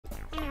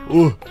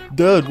Oh,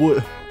 Dad,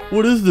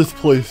 what is this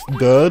place,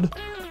 Dad?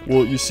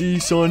 Well, you see,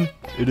 son,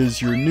 it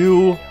is your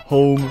new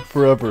home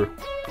forever.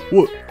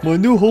 What? My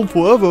new home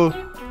forever?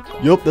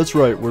 Yup, that's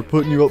right. We're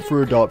putting you up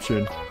for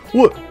adoption.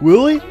 What?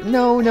 Really?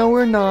 No,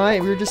 we're not.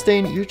 We're just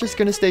staying. You're just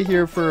gonna stay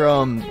here for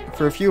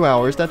a few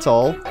hours. That's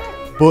all.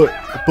 But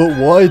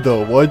why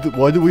though? Why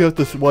do we have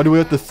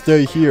to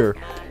stay here?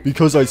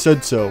 Because I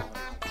said so.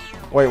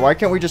 Wait, why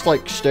can't we just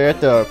like stay at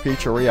the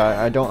pizzeria?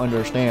 I don't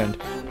understand.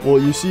 Well,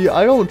 you see,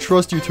 I don't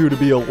trust you two to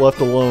be left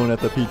alone at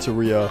the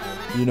pizzeria.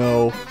 You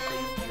know.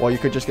 Well, you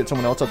could just get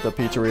someone else at the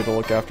pizzeria to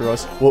look after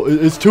us. Well,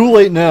 it's too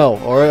late now,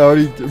 alright? I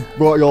already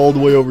brought you all the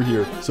way over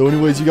here. So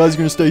anyways, you guys are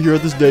going to stay here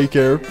at this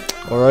daycare,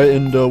 alright?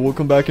 And we'll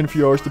come back in a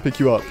few hours to pick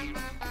you up.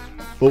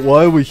 But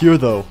why are we here,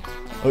 though?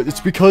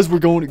 It's because we're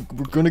going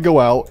to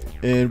go out,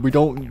 and we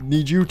don't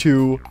need you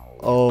two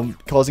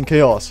causing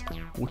chaos.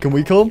 Well, can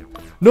we come?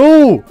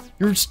 No!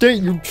 You're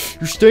staying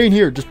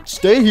here. Just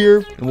stay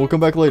here, and we'll come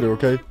back later,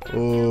 okay?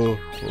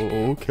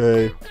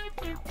 Okay.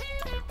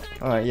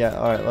 Alright, yeah,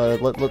 alright,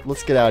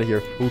 let's get out of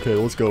here. Okay,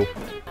 let's go.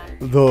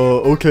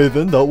 Okay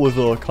then, that was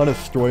kind of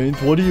strange.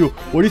 What do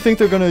you think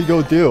they're gonna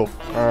go do?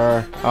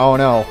 I don't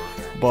know.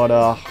 But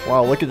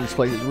wow, look at this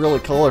place, it's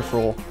really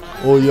colorful.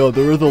 Oh yeah,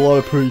 there is a lot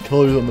of pretty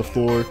colors on the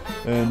floor,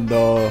 and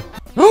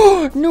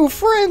New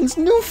friends!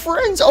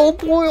 Oh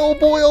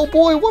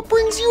boy, what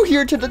brings you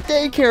here to the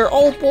daycare?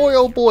 Oh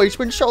boy, it's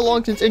been so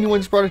long since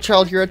anyone's brought a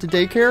child here at the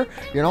daycare.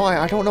 You know,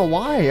 I don't know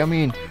why. I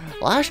mean,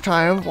 last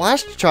child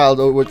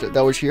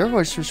that was here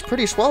was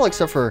pretty swell,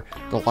 except for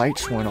the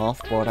lights went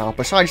off. But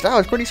besides that, it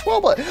was pretty swell.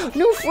 But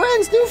new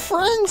friends!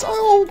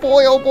 Oh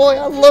boy,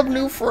 I love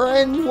new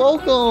friends.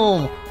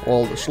 Welcome.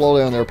 Well, slow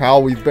down there,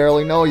 pal. We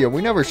barely know you.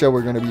 We never said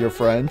we're gonna be your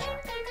friends.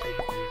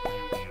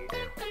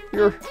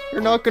 You're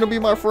not gonna be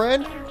my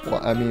friend? Well,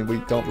 I mean, we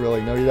don't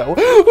really know you that well.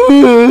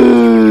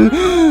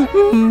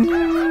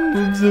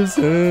 I'm so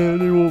sad.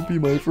 They won't be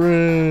my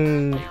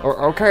friend.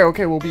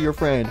 Okay, we'll be your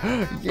friend.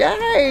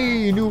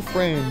 Yay! New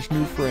friends.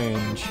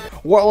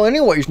 Well,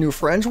 anyways, new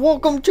friends,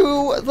 welcome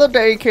to the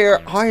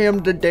daycare. I am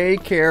the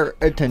daycare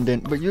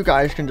attendant, but you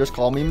guys can just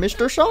call me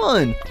Mr.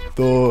 Sun.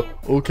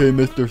 Okay,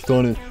 Mr.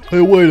 Sun.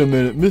 Hey, wait a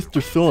minute,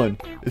 Mr. Sun.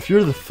 If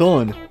you're the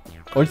sun,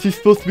 aren't you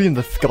supposed to be in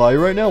the sky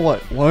right now?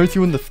 Why aren't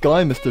you in the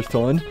sky, Mr.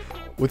 Sun?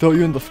 Without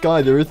you in the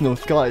sky, there is no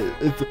sky.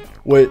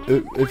 Wait,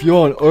 if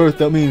you're on Earth,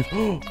 that means,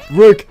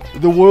 Rick,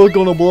 the world's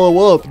gonna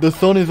blow up. The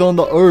sun is on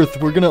the Earth.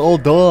 We're gonna all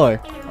die.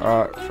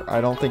 I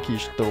don't think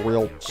he's the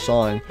real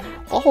sun.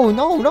 Oh,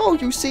 no,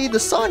 you see, the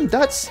sun,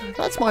 that's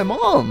my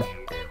mom.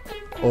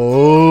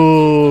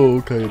 Oh,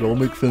 okay, it all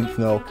makes sense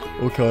now.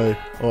 Okay,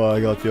 oh, I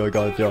got you.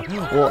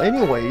 Well,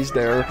 anyways,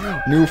 there,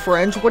 new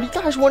friends, what do you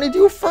guys want to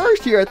do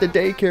first here at the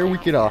daycare? We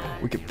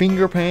could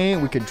finger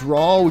paint, we could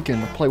draw, we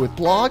can play with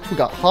blocks, we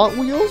got Hot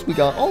Wheels, we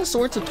got all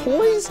sorts of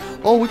toys.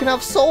 Oh, we can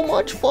have so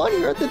much fun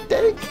here at the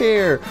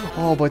daycare.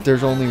 Oh, but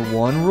there's only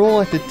one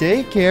rule at the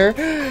daycare.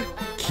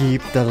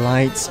 Keep the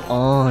lights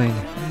on.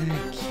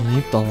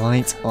 Keep the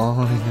lights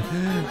on.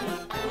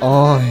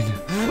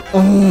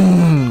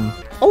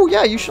 Oh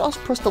yeah, you should also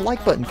press the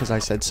like button because I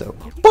said so.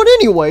 But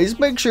anyways,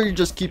 make sure you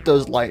just keep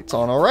those lights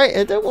on, alright?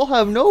 And then we'll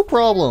have no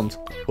problems.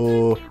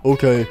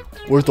 Okay.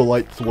 Where's the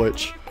light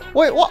switch?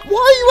 Wait, why are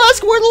you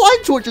asking where the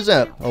light switch is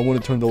at? I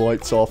want to turn the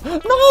lights off.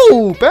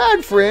 No!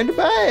 Bad, friend,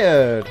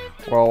 bad.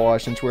 Well,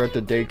 since we're at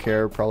the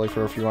daycare, probably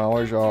for a few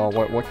hours,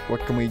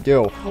 what can we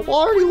do? Well,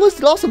 I already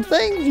listed off some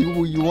things.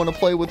 You want to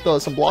play with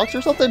some blocks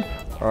or something?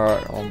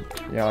 Alright,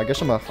 yeah, I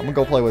guess I'm gonna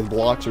go play with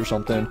blocks or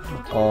something.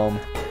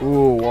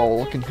 Ooh, whoa,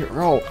 look in here.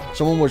 Oh,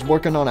 someone was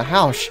working on a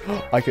house.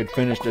 I could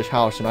finish this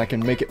house and I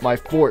can make it my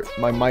fort,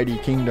 my mighty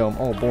kingdom.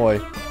 Oh boy,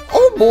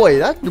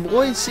 that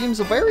boy seems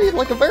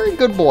like a very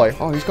good boy.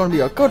 Oh, he's gonna be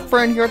a good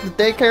friend here at the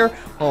daycare.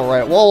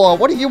 Alright, well,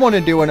 what do you want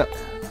to do?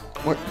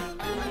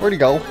 Where'd he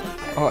go?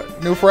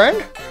 New friend?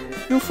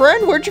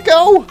 Where'd you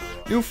go?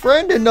 New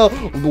friend and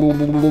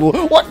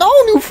what? No,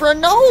 new friend,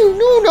 no,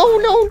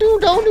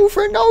 new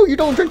friend, no, you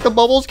don't drink the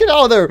bubbles, get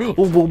out of there.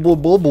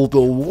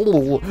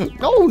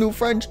 No, new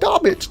friend,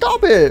 stop it.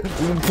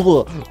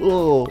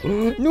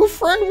 New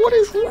friend, what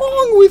is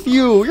wrong with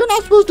you? You're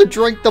not supposed to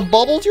drink the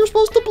bubbles, you're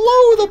supposed to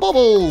blow the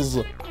bubbles.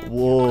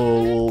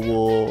 Whoa.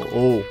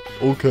 Oh,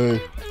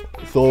 okay.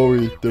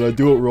 Sorry, did I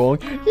do it wrong?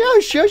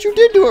 Yes, you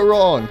did do it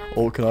wrong.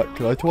 Oh, can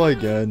I try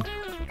again?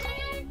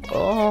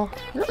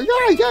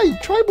 Yeah,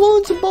 try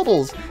blowing some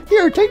bubbles.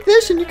 Here, take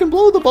this and you can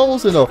blow the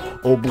bubbles in blah.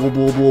 No,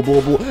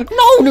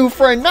 new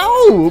friend,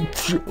 no!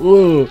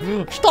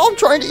 Stop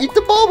trying to eat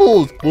the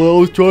bubbles. Well, I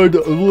was trying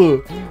to,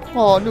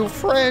 Oh, new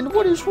friend,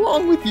 what is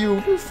wrong with you?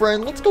 New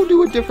friend, let's go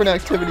do a different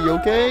activity,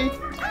 okay?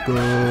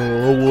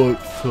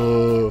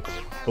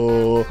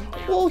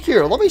 Well,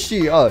 here, let me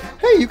see.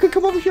 Hey, you can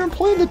come over here and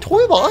play in the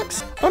toy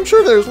box. I'm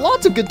sure there's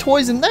lots of good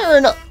toys in there,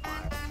 and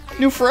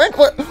new friend?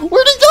 Where'd he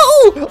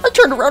go? I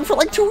turned around for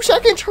like 2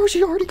 seconds. How's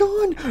he already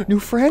gone? New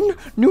friend?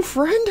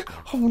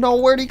 Oh no,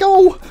 where'd he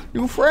go?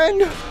 New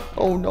friend?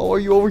 Oh no, are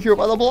you over here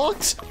by the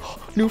blocks?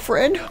 New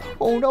friend?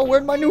 Oh no,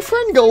 where'd my new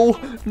friend go?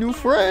 New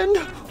friend?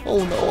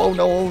 Oh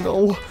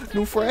no.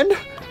 New friend?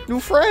 New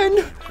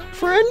friend.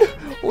 Friend.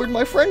 Where'd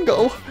my friend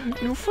go?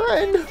 New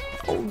friend.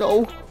 Oh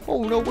no.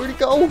 Oh no, where'd he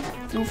go?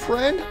 New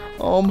friend.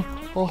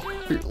 Oh,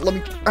 here, let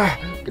me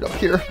get up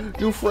here.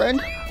 New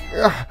friend.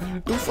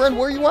 New friend,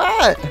 where you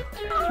at?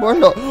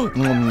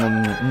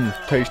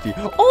 Tasty.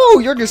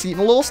 Oh, you're just eating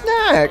a little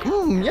snack.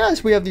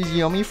 Yes, we have these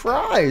yummy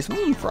fries.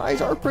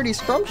 Fries are pretty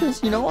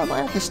scrumptious. You know, I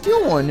might have to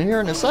steal one here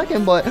in a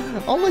second, but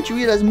I'll let you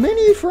eat as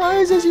many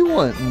fries as you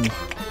want.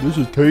 This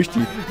is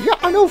tasty. Yeah,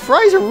 I know,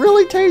 fries are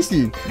really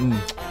tasty.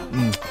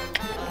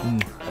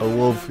 I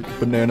love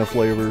banana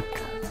flavor.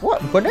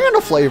 What?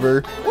 Banana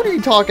flavor? What are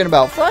you talking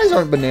about? Fries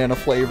aren't banana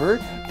flavor.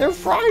 They're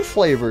fried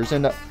flavors.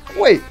 And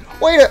wait,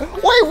 what are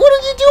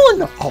you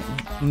doing? Oh.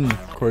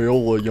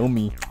 Crayola,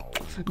 yummy.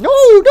 No,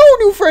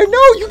 new friend,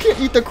 no, you can't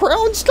eat the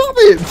crown. Stop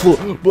it.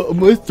 But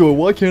mister,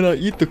 why can't I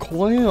eat the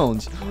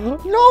clowns?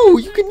 No,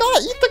 you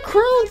cannot eat the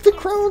crowns. The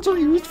crowns are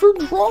used for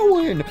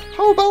drawing.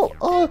 How about,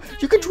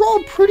 you could draw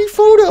a pretty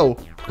photo.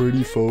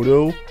 Pretty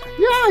photo?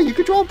 Yeah, you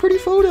could draw a pretty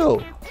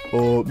photo.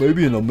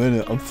 Maybe in a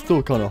minute. I'm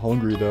still kind of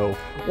hungry though.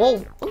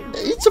 Well,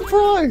 eat some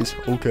fries.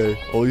 Okay,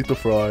 I'll eat the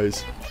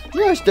fries.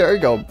 Yes, there you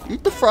go.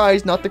 Eat the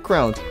fries, not the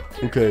crowns.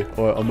 Okay,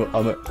 alright, I'm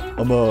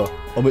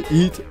gonna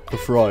eat the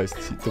fries.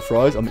 See, the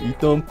fries, I'm gonna eat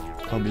them.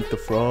 I'm gonna eat the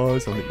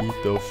fries. I'm gonna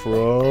eat the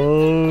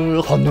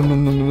fries.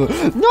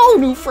 No,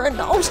 new friend,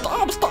 no,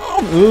 stop.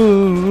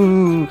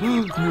 New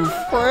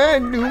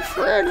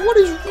friend, what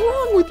is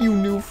wrong with you,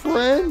 new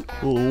friend?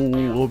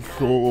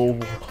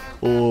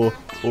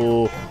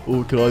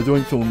 Can I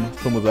drink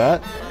some of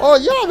that? Oh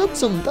yeah, that's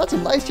some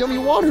nice yummy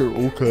water.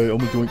 Okay, I'm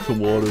gonna drink some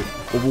water.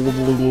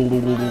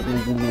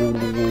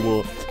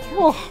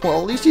 Oh, well,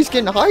 at least he's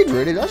getting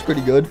hydrated. That's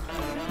pretty good.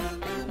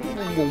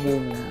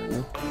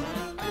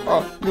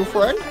 New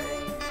friend?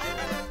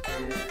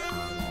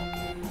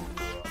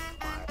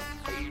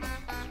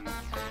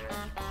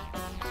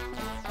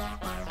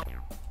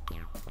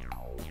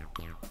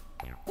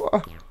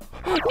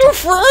 New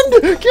friend!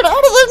 Get out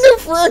of there, new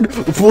friend!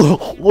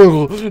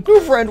 New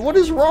friend, what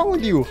is wrong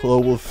with you? I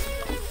was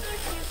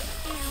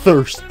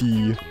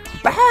thirsty.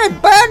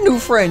 Bad, new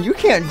friend. You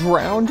can't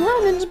drown.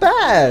 Drowning's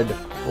bad.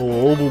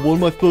 Oh, but what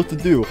am I supposed to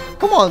do?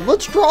 Come on,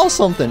 let's draw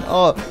something.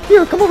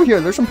 Here, come over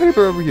here. There's some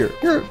paper over here.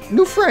 Here,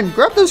 new friend,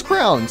 grab those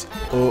crowns.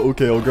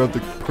 Okay, I'll grab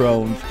the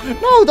crowns.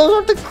 No, those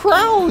aren't the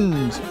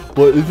crowns.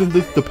 But isn't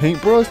this the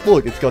paintbrush?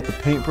 Look, it's got the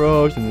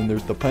paintbrush, and then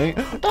there's the paint.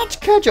 That's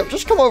ketchup.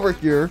 Just come over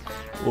here.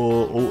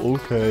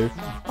 Okay.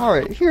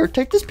 Alright, here,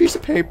 take this piece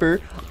of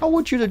paper. I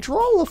want you to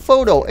draw a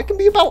photo. It can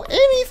be about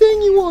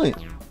anything you want.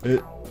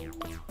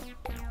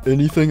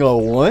 Anything I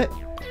want?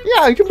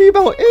 Yeah, it can be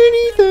about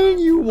anything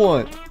you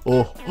want.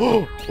 Oh,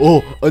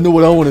 I know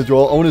what I want to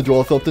draw. I want to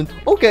draw something.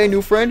 Okay,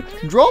 new friend,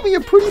 draw me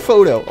a pretty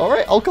photo.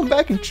 Alright, I'll come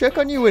back and check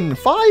on you in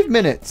 5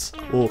 minutes.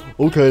 Oh,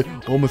 okay.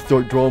 I'm going to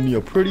start drawing me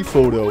a pretty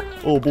photo.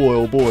 Oh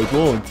boy,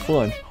 drawing's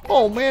fun.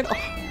 Oh man,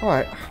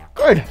 alright.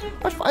 Good.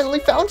 I finally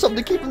found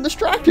something to keep him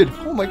distracted.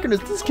 Oh my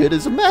goodness, this kid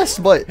is a mess,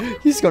 but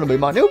he's gonna be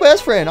my new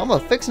best friend. I'm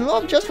gonna fix him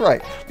up just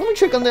right. Let me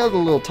check on the other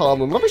little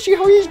toddler. Let me see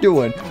how he's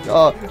doing.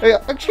 Hey,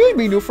 excuse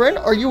me, new friend.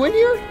 Are you in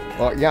here?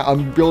 Yeah,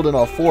 I'm building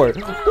a fort.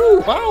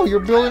 Ooh, wow, you're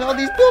building all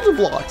these builder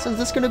blocks. Is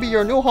this gonna be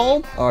your new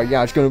home?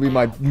 Yeah, it's gonna be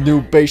my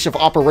new base of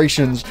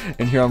operations.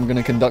 And here I'm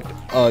gonna conduct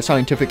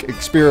scientific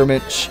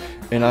experiments.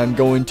 And I'm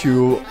going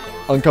to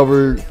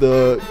uncover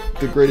the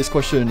greatest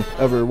question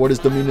ever. What is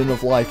the meaning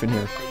of life in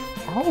here?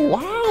 Oh,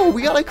 wow,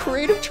 we got a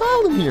creative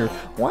child in here.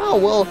 Wow,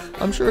 well,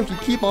 I'm sure if you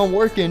keep on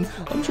working,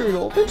 I'm sure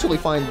you'll eventually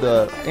find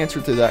the answer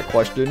to that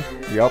question.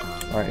 Yep.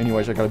 All right,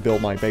 anyways, I gotta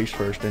build my base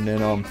first, and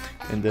then I'll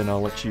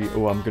let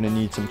you, I'm gonna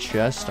need some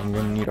chests. I'm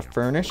gonna need a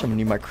furnace. I'm gonna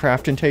need my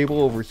crafting table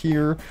over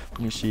here.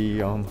 Let me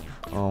see, oh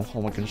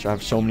my goodness, I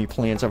have so many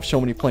plans. It's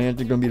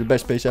gonna be the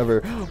best base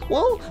ever.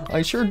 Well,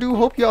 I sure do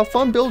hope you have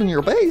fun building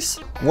your base.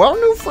 Well,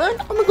 new friend,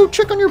 I'm gonna go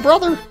check on your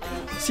brother.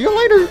 See you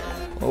later.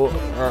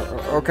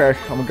 Okay,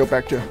 I'm gonna go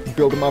back to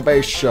building my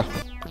base.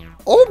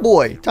 Oh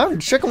boy, time to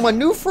check on my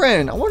new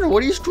friend. I wonder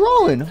what he's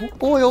drawing.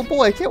 Oh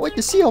boy, I can't wait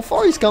to see how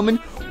far he's coming.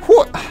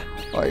 What?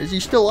 Is he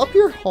still up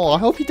here? Oh, I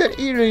hope he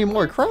didn't eat any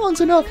more crowns.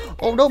 And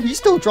oh no, he's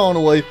still drawing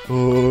away.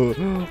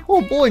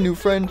 Oh boy, new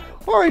friend.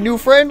 All right, new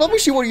friend, let me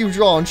see what you've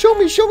drawn. Show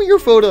me your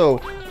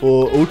photo.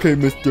 Okay,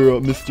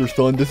 Mr.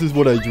 Sun, this is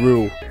what I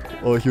drew.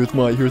 Here's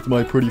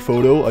my pretty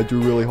photo. I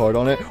drew really hard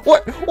on it.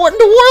 What in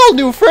the world,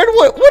 new friend?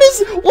 What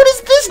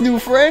is this, new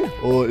friend?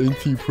 Isn't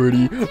he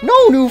pretty?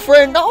 No, new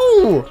friend,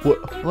 no.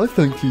 What? I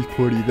think he's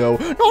pretty though.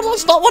 No,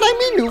 that's not what I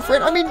mean, new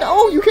friend. I mean,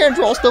 no, you can't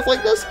draw stuff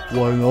like this.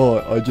 Why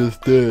not? I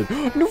just did.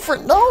 New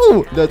friend,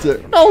 no. That's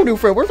it. No, new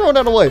friend, we're throwing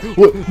that away.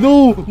 What?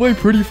 No, my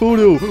pretty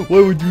photo.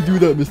 Why would you do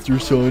that, Mr.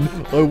 Sun?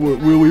 I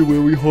worked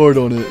really hard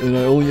on it, and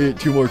I only ate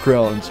 2 more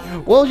crowns.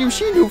 Well, you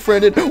see, new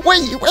friend,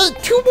 wait, you ate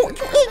 2 more?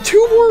 You ate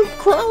 2 more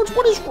crowns?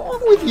 What is wrong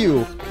with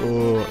you?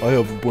 I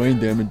have brain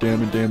damage.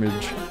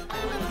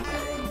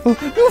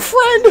 New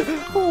friend!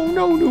 Oh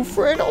no, new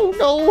friend! Oh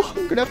no!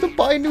 I'm gonna have to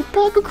buy a new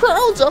pack of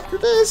crowns after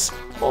this!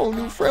 Oh,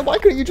 new friend, why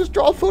couldn't you just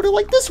draw a photo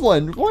like this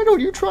one? Why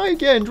don't you try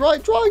again? Draw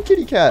a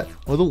kitty cat.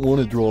 I don't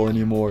want to draw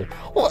anymore.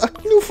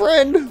 New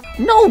friend!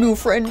 No, new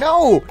friend,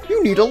 no!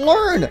 You need to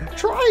learn!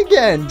 Try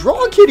again!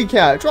 Draw a kitty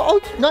cat! Draw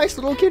a nice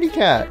little kitty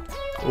cat!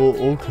 Oh,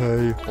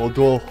 okay. I'll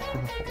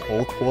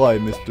try,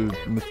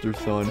 Mr.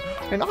 Sun.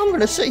 And I'm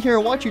gonna sit here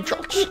and watch you draw.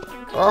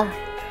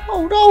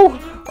 Oh no!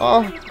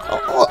 I'll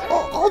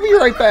be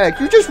right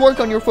back. You just work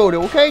on your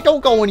photo, okay?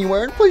 Don't go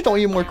anywhere, and please don't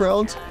eat more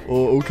crowns.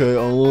 Oh, okay.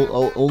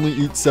 I'll only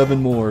eat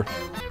 7 more.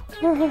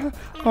 Oh no!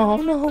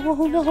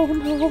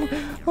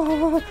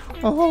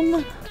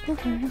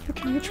 Okay,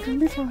 it's gonna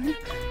be fine.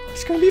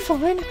 It's gonna be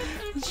fine.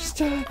 Let's just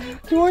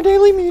do our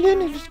daily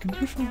meeting, and it's gonna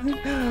be fine.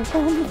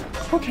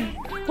 Okay.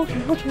 What do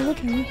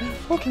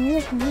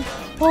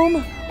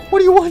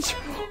you want?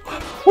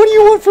 What do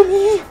you want from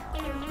me?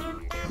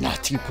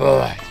 Naughty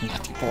boy.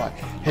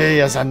 He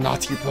is a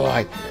naughty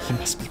boy. He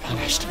must be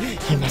punished.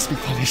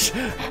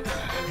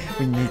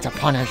 We need to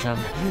punish him.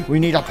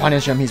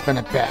 He's been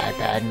a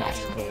bad,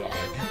 naughty boy.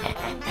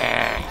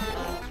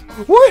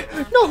 What?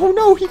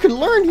 No, he can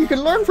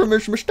learn from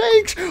his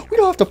mistakes. We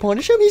don't have to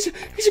punish him. He's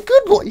a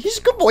good boy.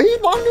 He's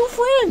my new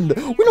friend.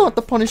 We don't have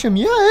to punish him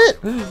yet.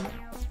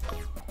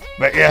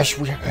 But yes,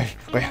 we have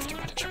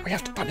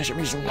to punish him.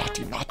 He's a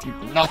naughty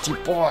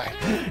boy.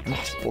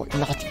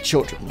 Naughty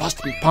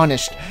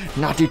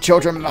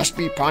children must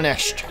be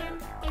punished.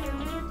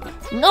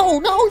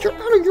 No, you're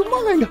out of your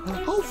mind.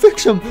 I'll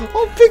fix him.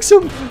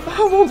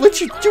 I won't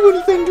let you do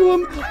anything to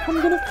him. I'm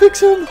gonna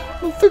fix him.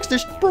 I'll fix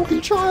this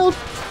broken child.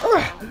 All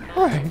right.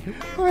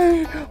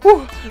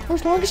 Oh,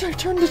 as long as I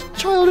turn this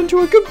child into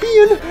a good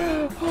being.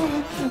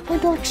 My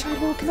dark side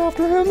looking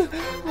after him.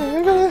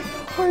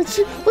 All right,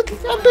 see, look,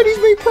 I bet he's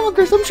made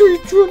progress. I'm sure he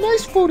drew a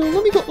nice photo.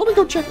 Let me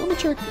go check.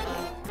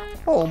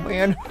 Oh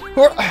man,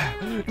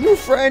 new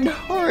friend.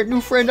 All right,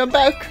 new friend, I'm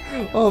back.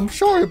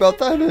 Sorry about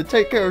that. To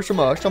take care of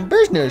some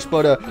business.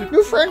 But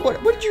new friend,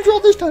 what did you draw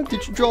this time?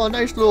 Did you draw a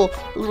nice little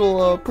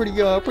pretty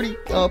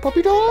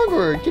puppy dog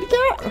or kitty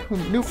cat?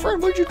 New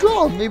friend, what did you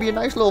draw? Maybe a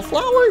nice little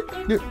flower?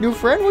 New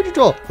friend, what did you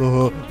draw?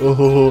 No,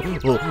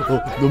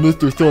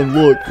 Mr. Sun,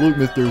 look,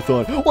 Mr.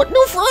 Sun. What,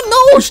 new friend?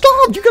 No,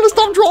 stop! You gotta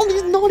stop drawing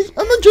these naughty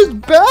images.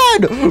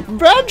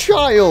 Bad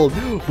child.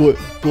 But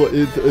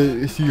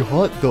is he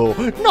hot though?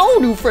 No,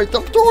 new friend.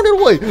 Stop throwing it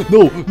away!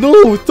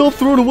 No! Stop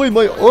throwing away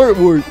my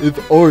artwork! It's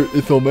art.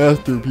 It's a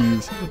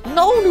masterpiece.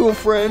 No, new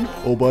friend.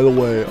 Oh, by the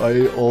way, I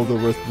ate all the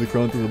rest of the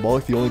crowns in the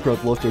box. The only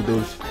crowns left are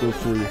those 3.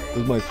 Those are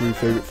my 3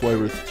 favorite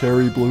flavors: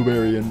 cherry,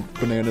 blueberry, and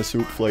banana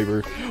soup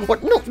flavor.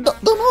 What? No,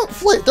 they're not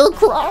flavors. They're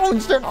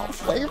crowns. They're not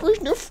flavors,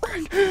 new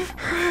friend.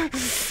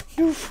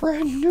 New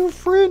friend.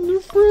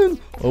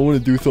 I want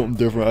to do something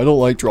different. I don't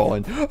like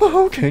drawing.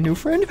 Oh, okay, new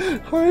friend.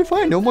 All right,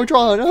 fine. No more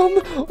drawing.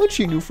 Let's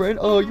see, new friend.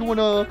 You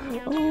wanna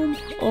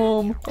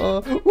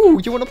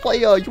you wanna play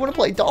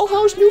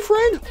Dollhouse, new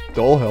friend?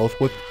 Dollhouse?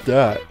 What's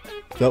that?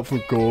 Is that for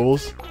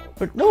girls?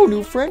 No,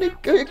 new friend,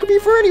 it could be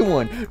for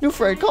anyone. New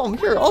friend, come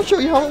here, I'll show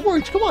you how it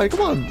works. Come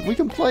on. We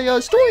can play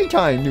story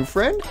time, new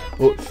friend.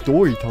 Oh,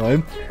 story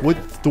time? What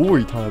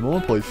story time? I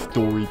want to play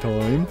story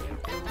time.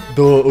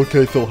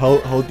 Okay, so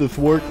how this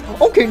work?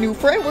 Okay, new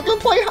friend, we're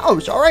gonna play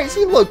house. All right,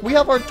 see, look, we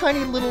have our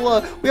tiny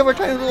little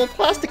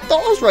plastic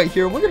dolls right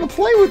here. We're gonna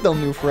play with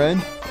them, new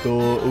friend.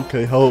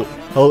 Okay, how'd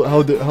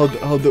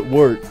that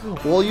work?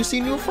 Well, you see,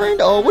 new friend,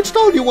 which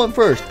doll do you want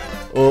first?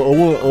 I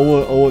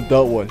want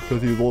that one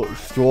because he's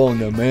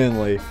strong and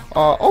manly.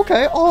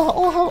 Okay,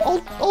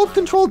 I'll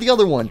control the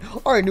other one.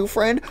 All right, new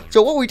friend.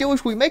 So what we do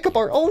is we make up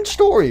our own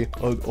story.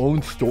 Our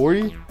own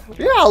story?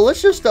 Yeah,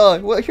 let's just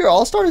well, here,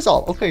 I'll start us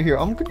off. Okay, here,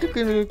 I'm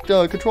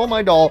gonna control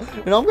my doll,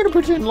 and I'm gonna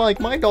pretend like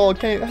my doll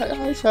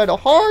has had a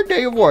hard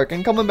day of work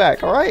and coming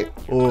back. All right?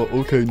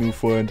 Okay, new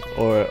friend.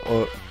 All right,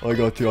 I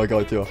got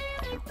you.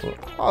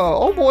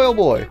 Oh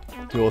boy.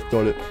 Here, I'll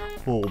start it.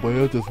 Oh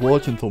man, just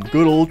watching some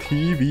good old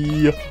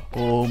TV.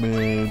 Oh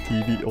man,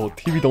 TV. Oh,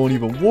 TV don't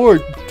even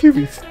work.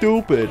 TV's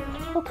stupid.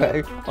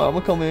 Okay, I'm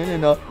gonna come in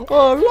and la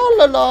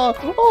la la.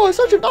 Oh, it's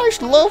such a nice,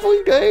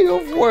 lovely day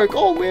of work.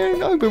 Oh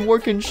man, I've been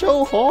working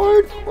so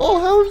hard. Oh,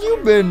 how have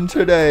you been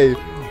today?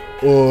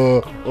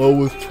 I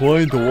was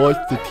trying to watch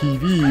the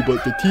TV,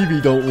 but the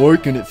TV don't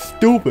work and it's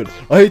stupid.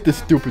 I hate this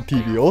stupid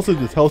TV. Also,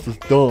 this house is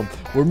dumb.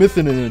 We're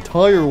missing an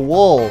entire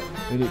wall,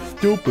 and it's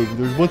stupid.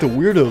 There's a bunch of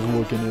weirdos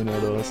looking in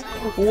at us.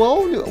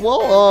 Well,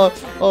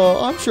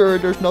 I'm sure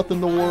there's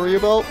nothing to worry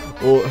about.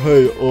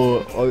 Hey,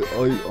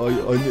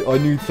 I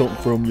need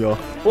something from ya.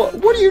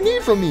 What do you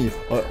need from me?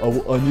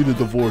 I need a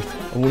divorce.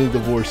 I want a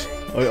divorce.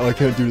 I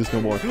can't do this no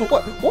more.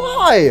 What?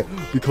 Why?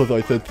 Because I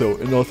said so,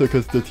 and also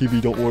because the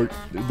TV don't work.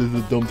 This is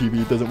a dumb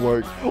TV. It doesn't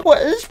work.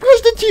 What? It's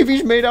because the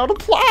TV's made out of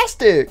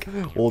plastic.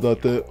 Well,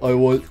 that's it.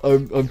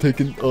 I'm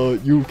taking.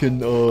 You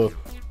can.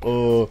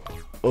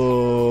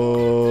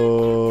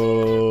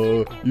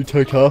 You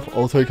take half,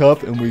 I'll take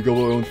half, and we go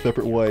our own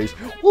separate ways.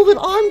 Well, then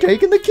I'm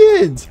taking the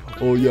kids.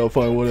 Oh yeah,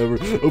 fine, whatever.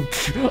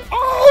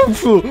 Why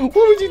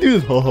would you do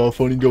this? Haha,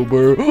 funny go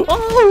burr.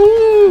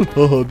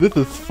 Haha, this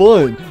is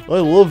fun. I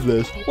love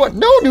this. What?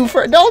 No, new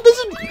friend. No, this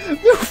is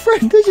new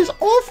friend. This is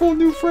awful,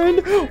 new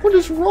friend. What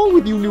is wrong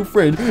with you, new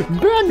friend?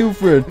 Bad new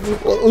friend.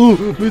 Oh,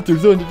 Mr.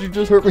 Sun, did you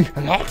just hurt me?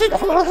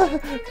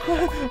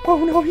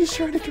 Oh no, he's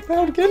trying to come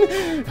out again.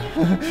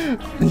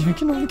 You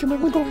can only come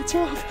out when the lights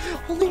are off.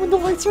 Only when the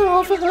lights are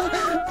off.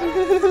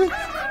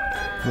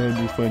 Man,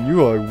 new friend,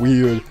 you are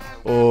weird.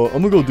 I'm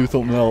gonna go do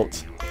something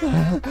else.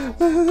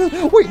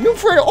 Wait, new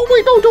friend. Oh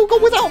wait, no, don't go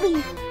without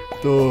me.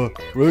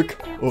 Rick.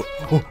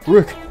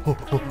 Rick.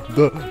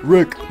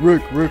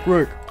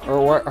 Rick.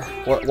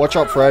 What's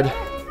up, Fred?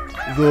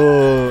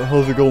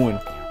 How's it going?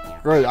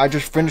 Great, I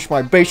just finished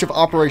my base of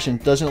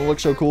operations. Doesn't it look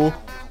so cool?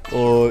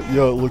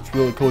 Yeah, it looks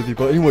really cozy.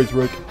 But anyways,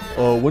 Rick,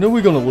 when are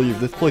we gonna leave?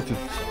 This place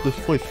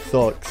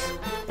sucks.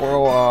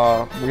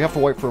 Well, we have to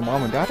wait for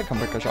Mom and Dad to come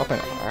pick us up,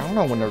 and I don't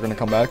know when they're gonna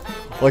come back.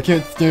 I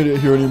can't stand it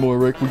here anymore,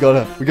 Rick. We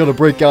gotta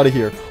break out of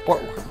here. Well,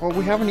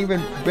 we haven't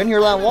even been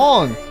here that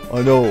long.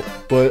 I know,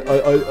 but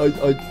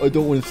I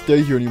don't want to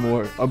stay here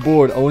anymore. I'm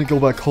bored. I want to go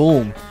back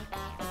home.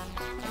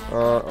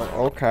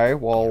 Okay.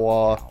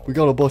 Well, we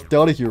gotta bust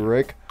out of here,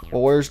 Rick.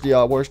 well, where's the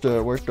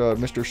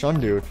Mr. Sun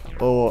dude?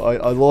 Oh,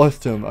 I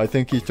lost him. I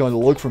think he's trying to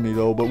look for me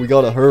though, but we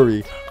gotta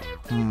hurry.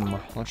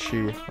 Let's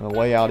see. On the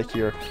way out of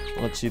here.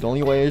 Let's see. The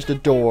only way is the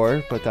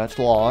door, but that's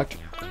locked.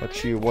 Let's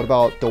see. What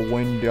about the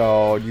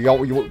window?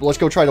 Let's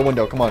go try the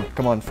window. Come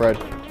on, Fred.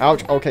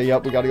 Ouch. Okay,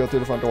 yep. We gotta go through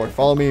the front door.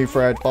 Follow me,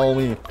 Fred. Follow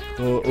me.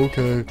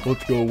 Okay.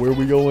 Let's go. Where are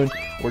we going?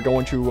 We're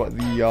going to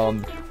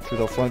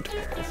the front,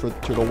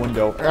 to the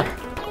window.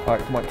 All right,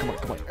 come on.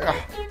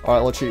 All right,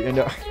 let's see. And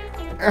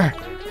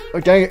oh,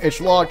 dang it, it's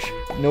locked.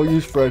 No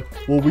use, Fred.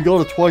 Well, we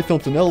gotta try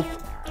something else.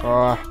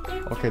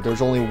 Okay,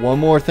 there's only one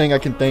more thing I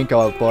can think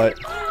of, but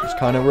it's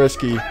kind of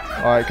risky.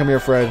 All right, come here,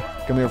 Fred.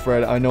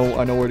 I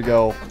know where to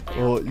go.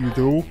 You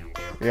do?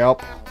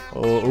 Yep.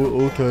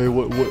 Okay.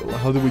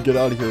 How do we get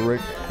out of here, Rick?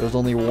 There's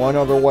only one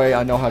other way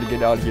I know how to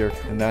get out of here,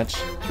 and that's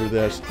through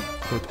this.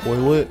 The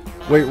toilet?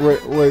 Wait,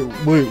 Rick,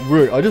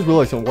 I just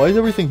realized something. Why is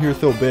everything here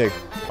so big?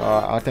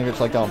 I think it's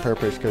like that on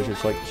purpose, because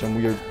it's like some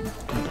weird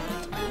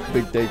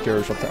big daycare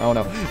or something. I don't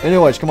know.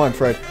 Anyways, come on,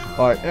 Fred.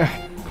 All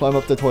right. Climb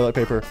up the toilet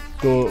paper.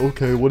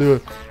 Okay, what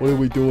are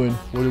we doing?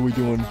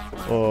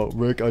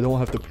 Rick, I don't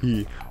have to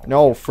pee.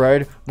 No,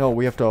 Fred. No,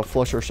 we have to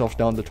flush ourselves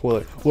down the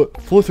toilet. What?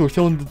 Flush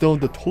ourselves down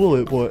the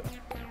toilet? What?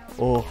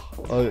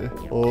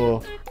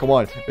 Come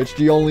on. It's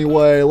the only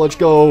way. Let's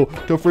go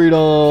to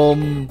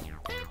freedom.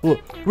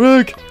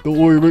 Rick! Don't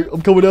worry, Rick.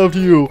 I'm coming after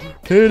you.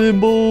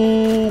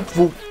 Cannonball!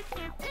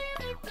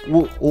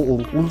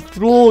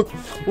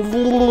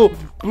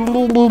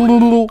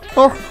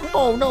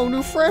 Oh no,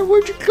 new friend,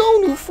 where'd you go,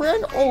 new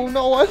friend? Oh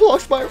no, I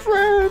lost my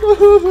friend.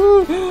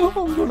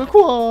 I'm gonna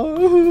cry.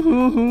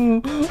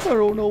 I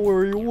don't know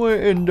where he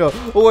went.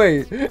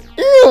 Wait,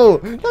 ew,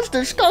 that's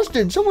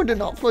disgusting. Someone did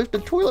not flush the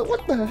toilet.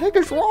 What the heck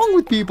is wrong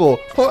with people?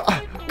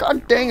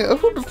 God dang it,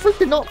 who the frick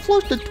did not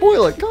flush the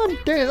toilet? God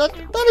dang it,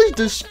 that is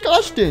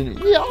disgusting.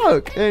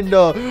 Yuck. And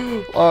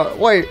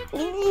wait,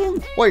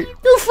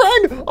 new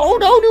friend. Oh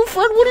no, new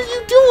friend, what are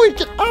you doing?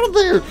 Get out of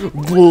there.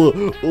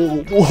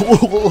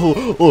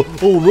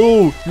 Oh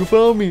no, you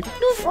found me.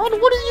 New friend,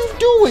 what are you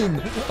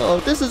doing?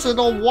 This isn't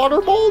a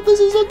water bowl, this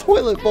is a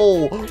toilet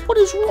bowl. What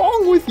is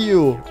wrong with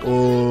you?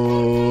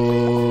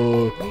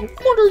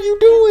 What are you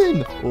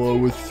doing? I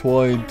was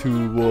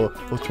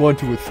trying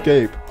to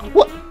escape.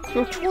 What?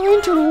 You're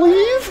trying to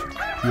leave?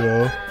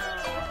 Yeah.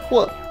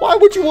 What? Why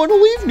would you want to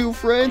leave, new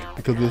friend?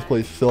 Because this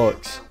place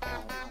sucks.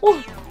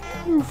 What?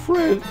 New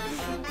friend.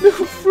 New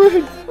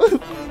friend,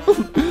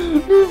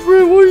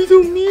 why are you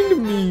so mean to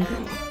me?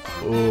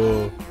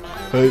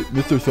 Hey,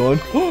 Mr. Sun.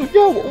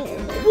 Yeah,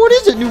 what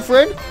is it, new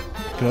friend?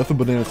 Can I have some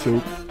banana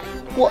soup?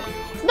 What?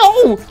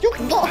 No, you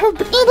cannot have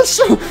banana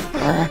soup.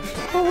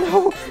 Oh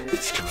no.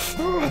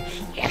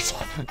 Yes.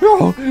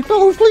 No,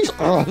 please.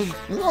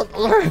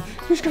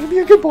 He's gonna be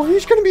a good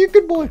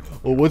boy.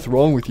 Oh, what's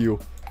wrong with you?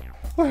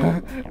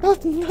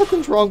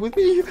 Nothing's wrong with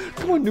me.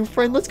 Come on, new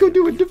friend, let's go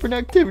do a different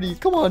activity.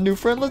 Come on, new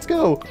friend, let's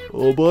go.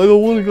 Oh, but I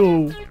don't want to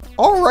go.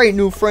 Alright,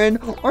 new friend.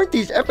 Aren't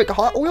these epic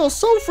Hot Wheels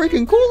so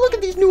freaking cool? Look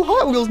at these new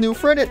Hot Wheels, new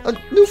friend.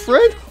 New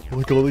friend?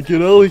 I gotta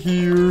get out of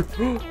here.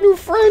 New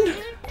friend.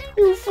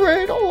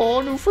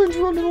 Oh, new friend's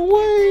running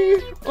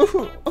away.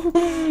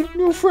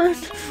 New friend.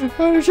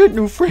 That is it,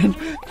 new friend.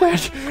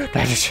 That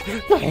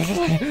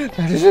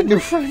is it, new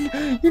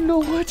friend. You know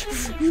what?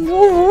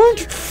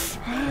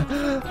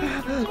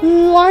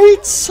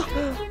 Lights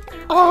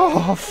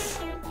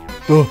off.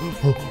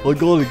 I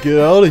gotta get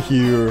out of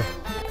here.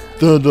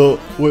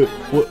 Wait,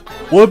 what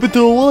happened to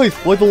the lights?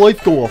 Why'd the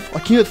lights go off? I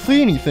can't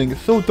see anything.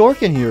 It's so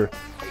dark in here.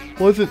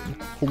 What is it?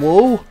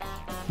 Hello?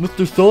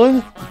 Mr. Sun?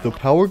 Did the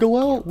power go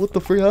out? What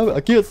the freak happened?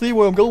 I can't see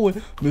where I'm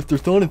going. Mr.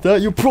 Sun, is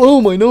that you? Oh,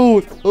 my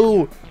nose.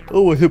 Oh,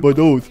 I hit my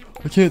nose.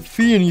 I can't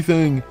see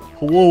anything.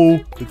 Hello?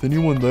 Is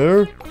anyone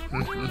there?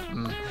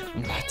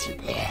 Naughty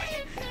boy.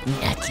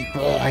 Naughty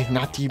boy,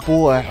 naughty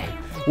boy.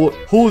 What?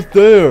 Who's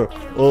there?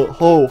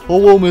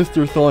 Hello,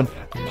 Mr. Sun.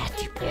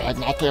 Naughty boy,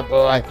 naughty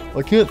boy.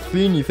 I can't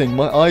see anything.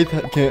 My eyes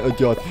can't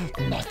adjust.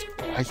 Naughty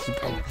boy,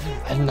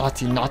 a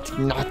naughty, naughty,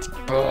 naughty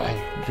boy.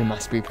 You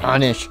must be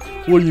punished.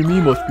 What do you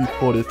mean must be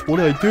punished? What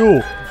did I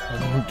do?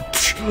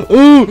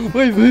 Oh,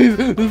 my face!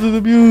 This is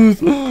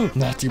abuse!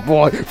 Naughty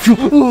boy.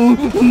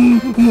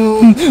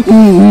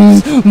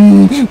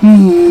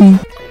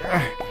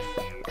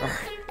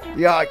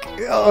 Yuck.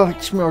 Oh,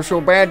 it smells so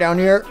bad down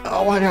here.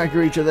 Oh, why did I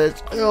agree to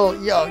this? Oh,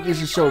 yuck. This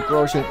is so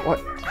gross. And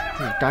what?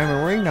 There's a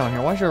diamond ring down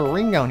here. Why is there a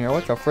ring down here?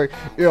 What the frick?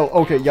 Ew,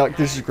 okay, yuck.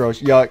 This is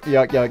gross. Yuck,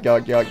 yuck, yuck,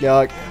 yuck, yuck,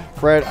 yuck.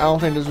 Fred, I don't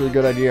think this is a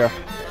good idea.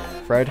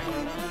 Fred?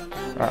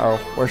 Uh-oh.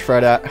 Where's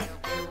Fred at?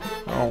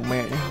 Oh,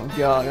 man. Oh,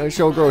 yuck. It's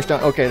so gross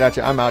down. Okay, that's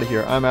it. I'm out of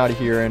here. I'm out of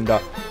here. And,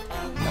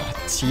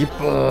 naughty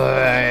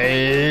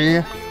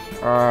boy.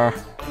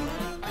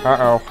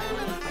 Uh-oh.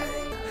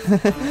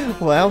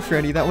 Wow,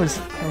 Freddy, that was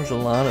a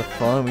lot of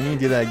fun. We need to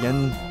do that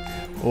again.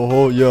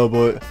 Oh, yeah,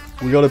 but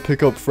we gotta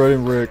pick up Fred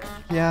and Rick.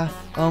 Yeah.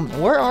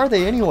 Where are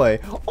they anyway?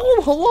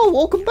 Oh, hello,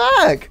 welcome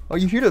back. Are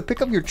you here to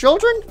pick up your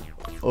children?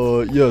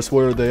 Yes,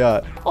 where are they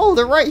at? Oh,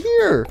 they're right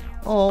here.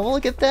 Oh,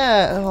 look at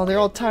that. Oh, they're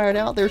all tired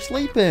out. They're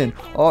sleeping.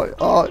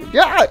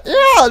 Yeah,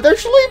 they're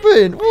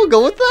sleeping. We'll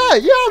go with that.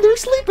 Yeah, they're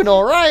sleeping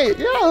all right.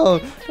 Yeah,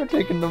 they're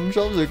taking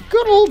themselves a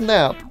good old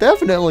nap.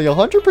 Definitely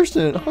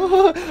 100%.